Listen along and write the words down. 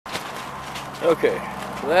Okay,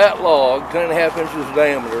 that log, 10.5 inches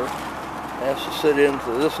diameter, has to sit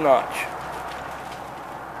into this notch.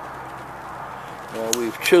 Now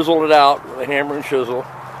we've chiseled it out with a hammer and chisel.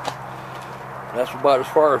 That's about as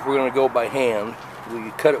far as we're going to go by hand.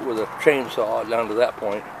 We cut it with a chainsaw down to that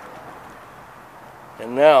point.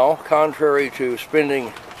 And now, contrary to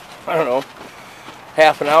spending, I don't know,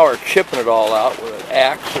 half an hour chipping it all out with an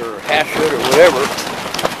axe or a hatchet or whatever,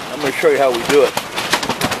 I'm going to show you how we do it.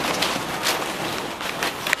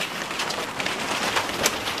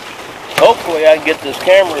 Hopefully I can get this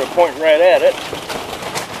camera to point right at it.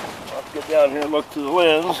 Let's get down here and look through the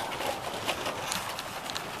lens.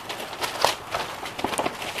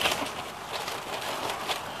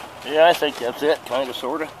 Yeah, I think that's it, kind of,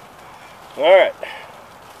 sort of. Alright.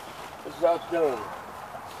 This is how it's done.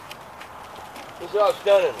 This is how it's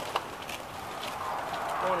done in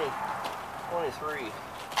 2023.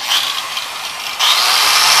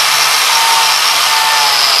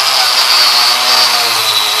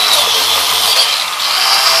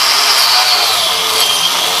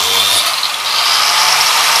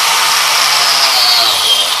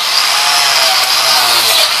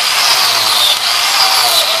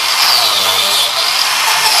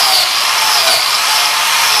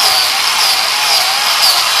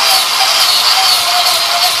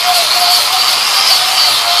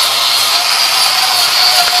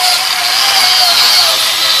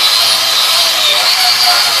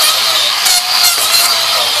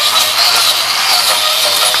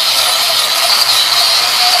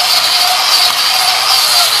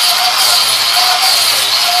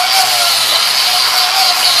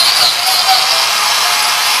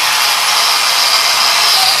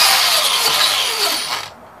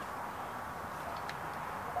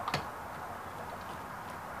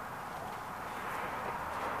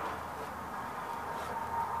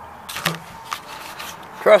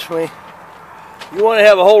 Trust me, you want to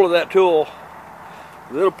have a hold of that tool.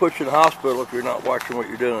 It'll put you in the hospital if you're not watching what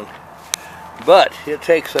you're doing. But it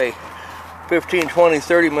takes a 15, 20,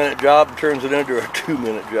 30 minute job and turns it into a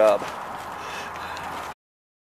 2-minute job.